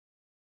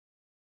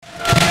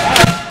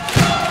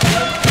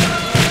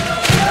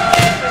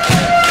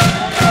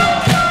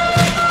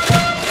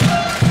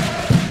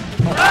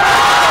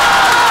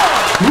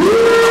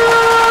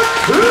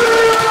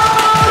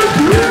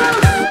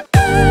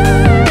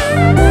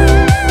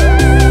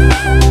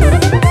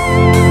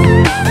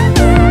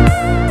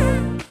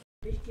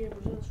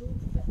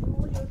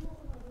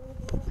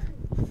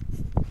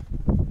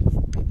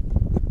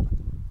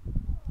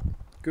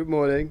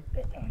morning.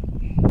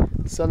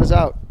 The sun is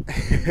out.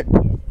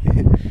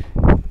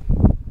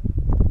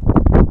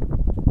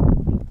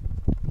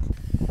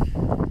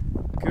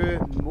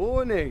 Good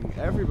morning,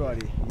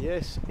 everybody.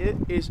 Yes, it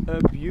is a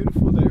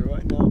beautiful day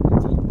right now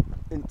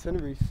in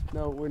Tenerife.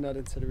 No, we're not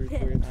in Tenerife,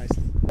 we're in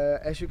Iceland.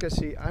 As you can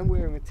see, I'm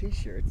wearing a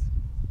t-shirt.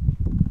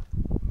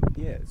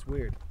 Yeah, it's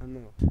weird, I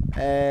know.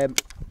 And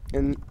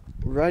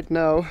right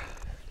now,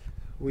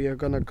 we are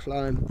gonna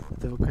climb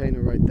the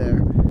volcano right there.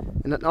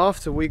 And then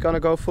after, we're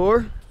gonna go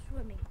for?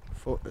 Swimming.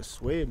 For a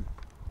swim.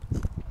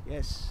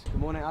 Yes. Good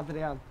morning,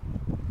 Adriaan.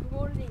 Good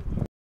morning.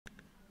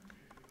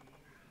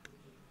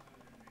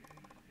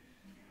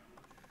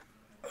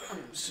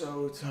 I'm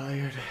so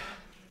tired.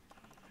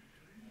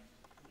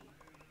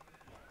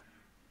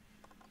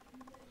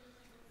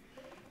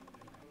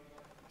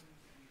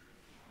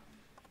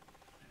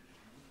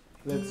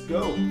 Let's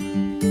go.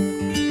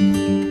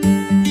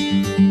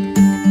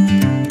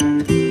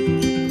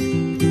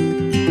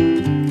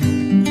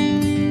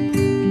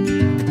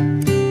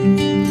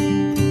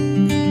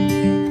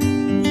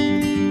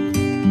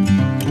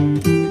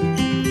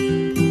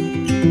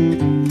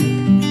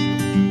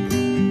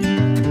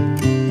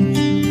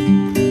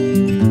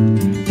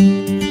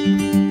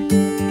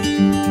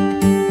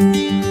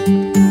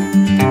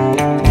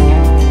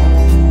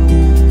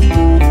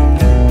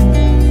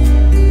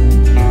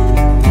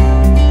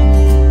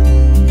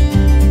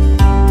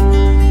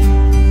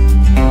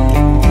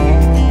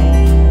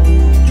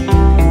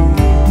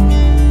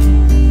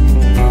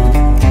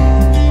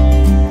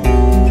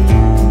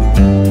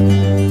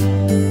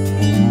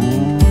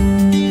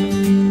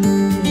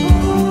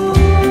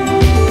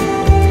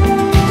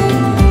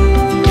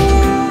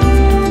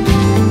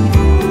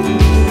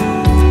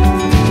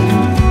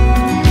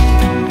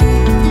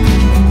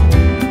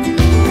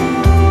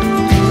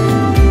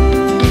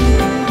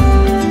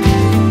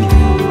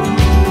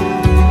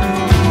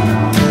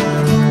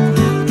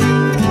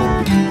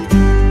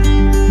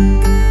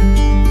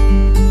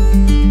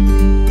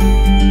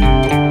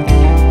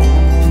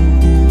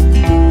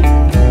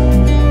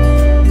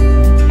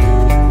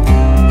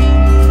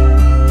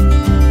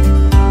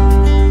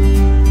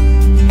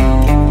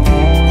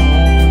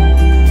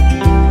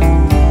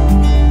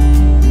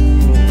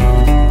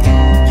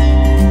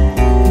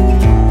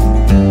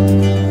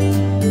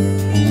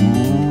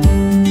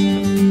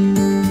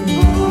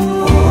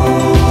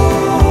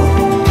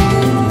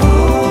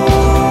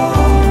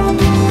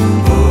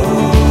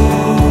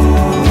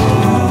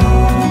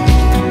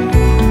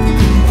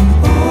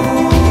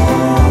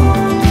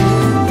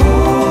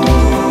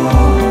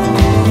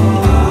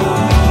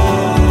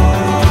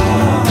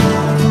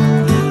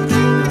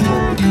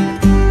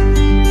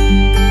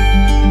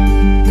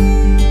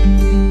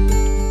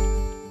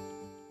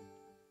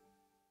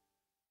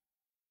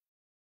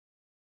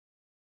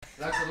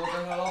 Lijkt het ook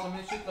even laten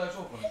met zit thuis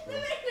op.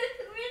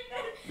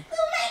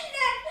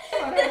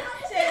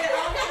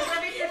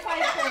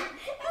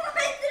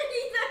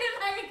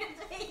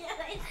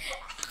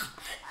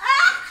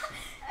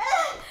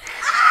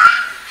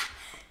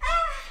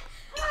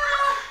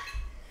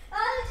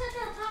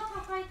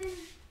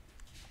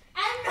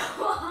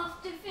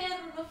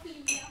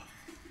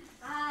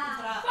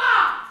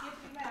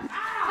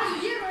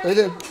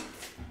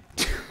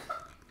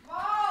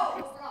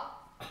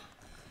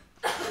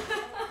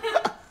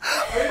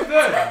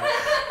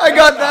 I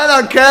got that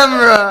on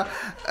camera.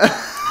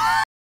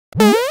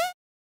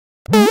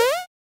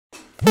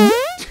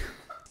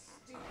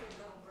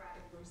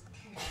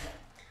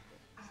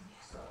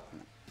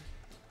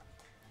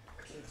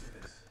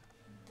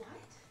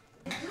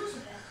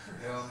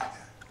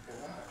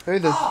 Hey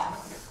then.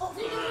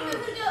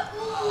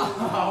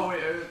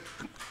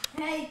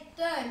 Hey,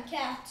 turn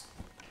cat.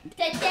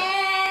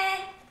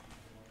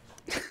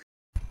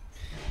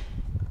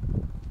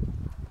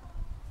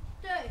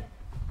 Turn.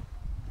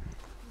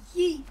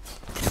 Yeet.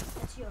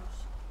 That's yours.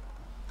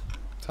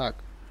 Tack.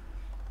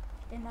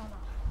 En dan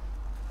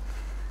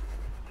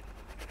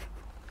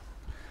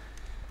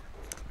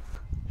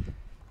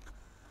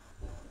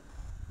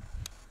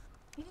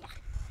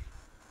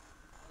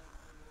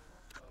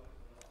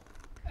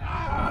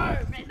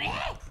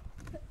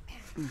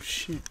Oh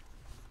shit.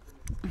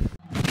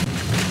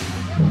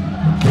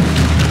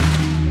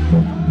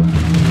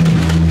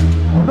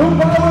 Nu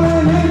bouwen we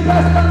in hier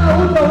best aan de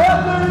hoed te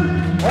wetten.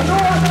 En nu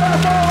is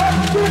het al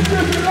een stukje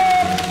gelopen.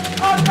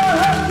 Als dan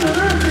heb je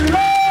ruzie gelopen.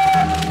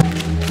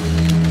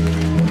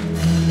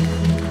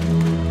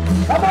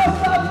 Kom op,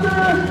 stap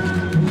terug.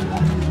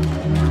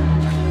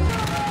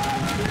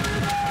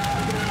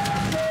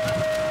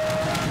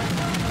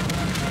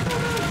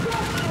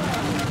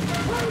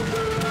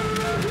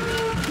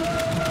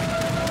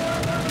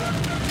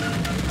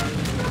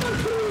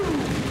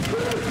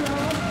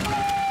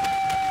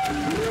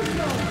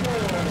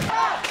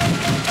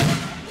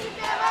 Keep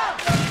them up!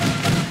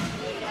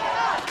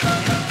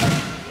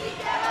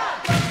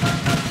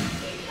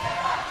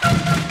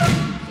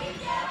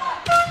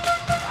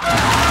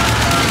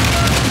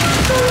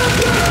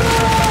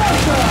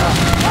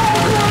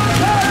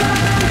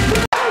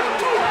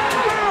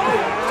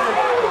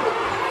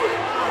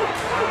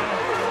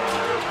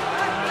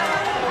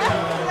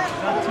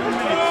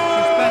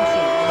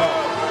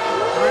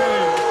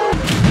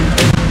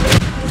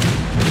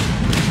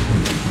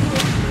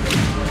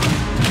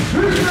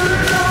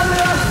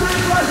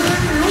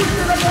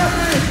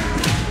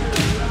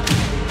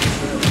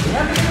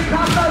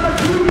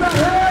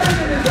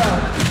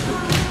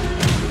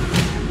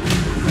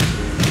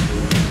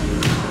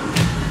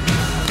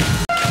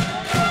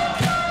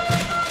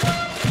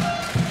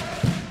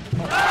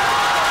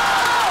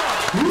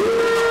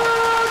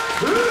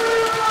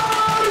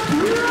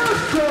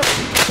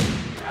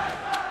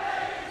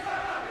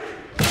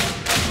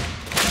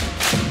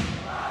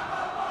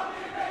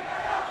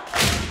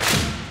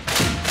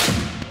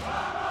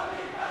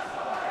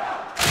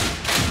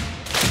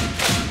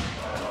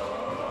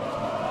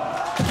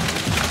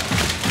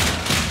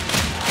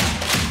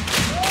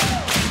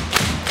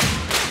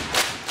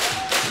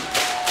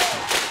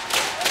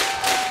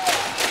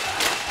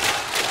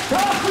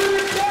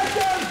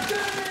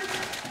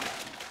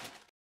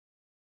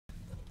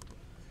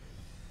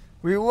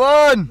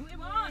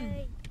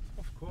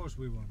 course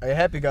we won. Are you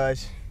happy,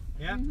 guys?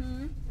 Yeah.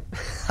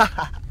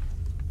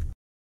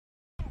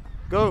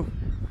 Go.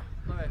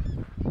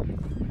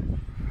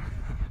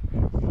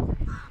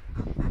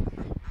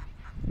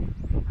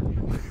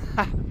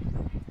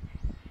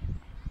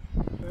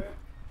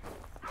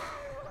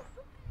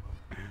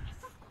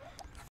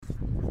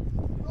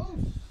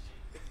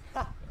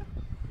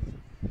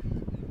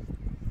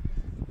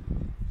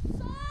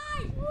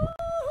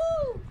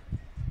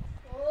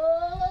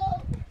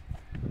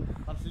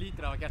 Han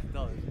hlýtur að hafa gert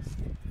þetta áður.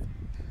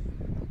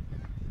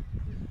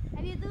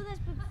 Have you done this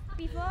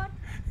before?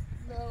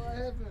 No, I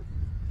haven't.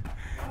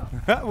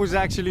 That was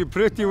actually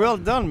pretty well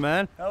done,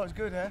 man. That was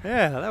good, huh?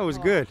 Yeah, that was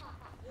good.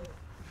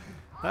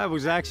 That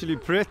was actually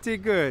pretty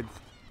good.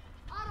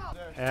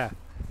 Yeah.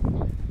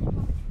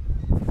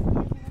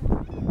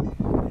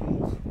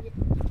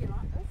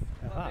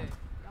 Aha.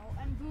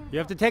 You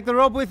have to take the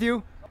rope with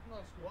you.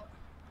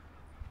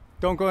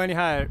 Don't go any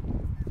higher.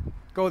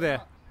 Go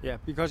there. Yeah,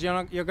 because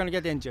you're gonna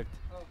get injured.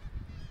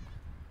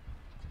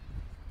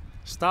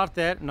 Start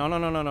there. No, no,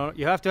 no, no, no.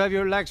 You have to have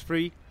your legs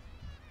free.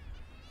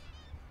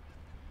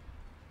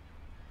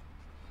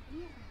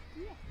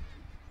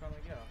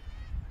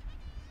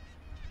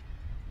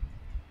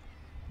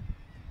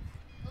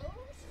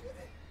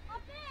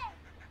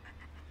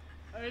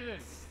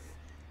 Aiden!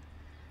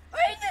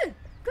 Auður!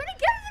 Hvernig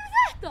gerður þú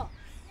þetta?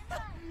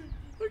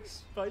 Look,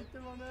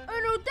 Spider-Man there.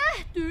 En þú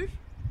dettur?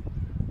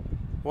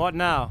 What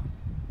now?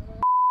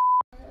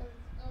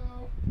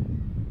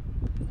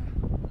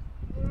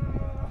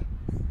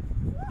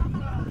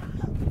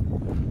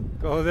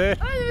 Go there.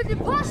 Auður, viltu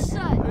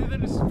passa þig?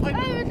 Aiden is Spider-Man.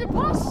 Auður, viltu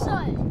passa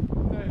þig?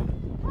 Nei.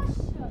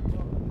 Passa þig?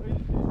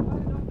 Aiden,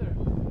 right up there.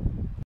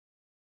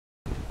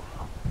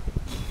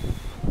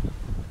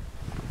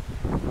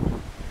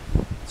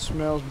 It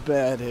smells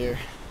bad here.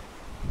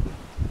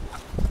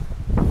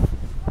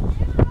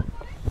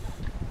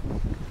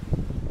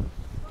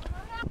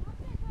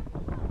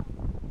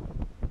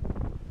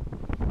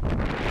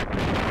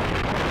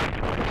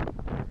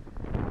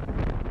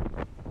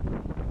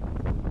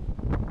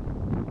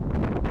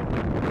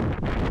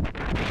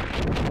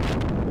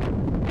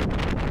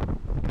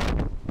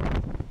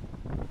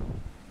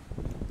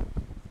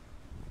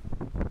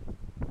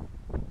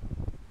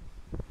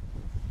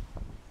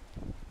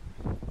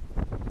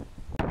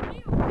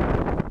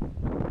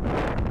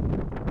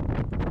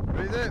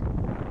 Breathe in.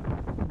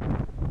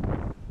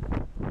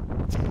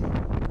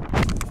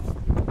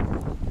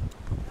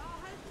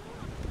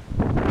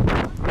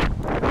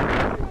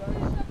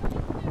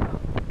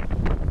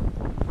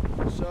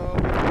 So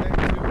we're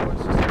heading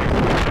towards the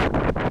station.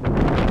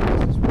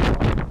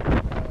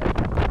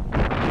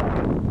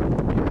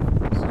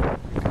 This is what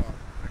we got,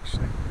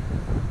 actually.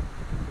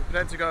 We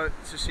planned to go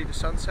to see the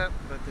sunset,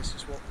 but this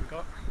is what we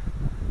got.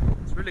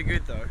 It's really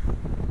good though.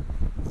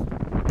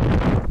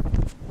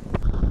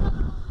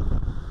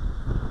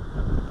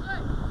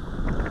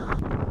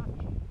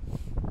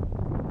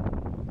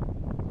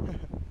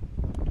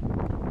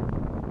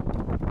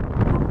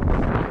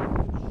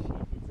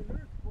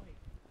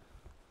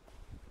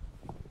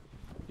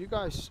 You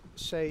guys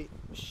say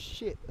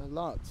shit a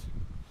lot.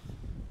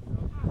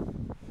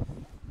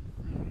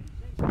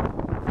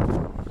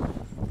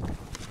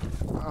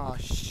 Oh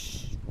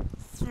shh.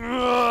 You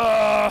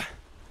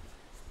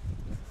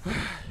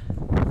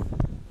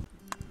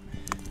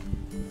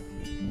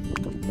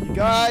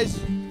guys,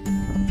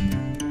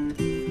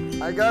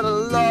 I got a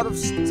lot of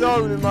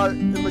stone in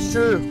my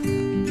shoe.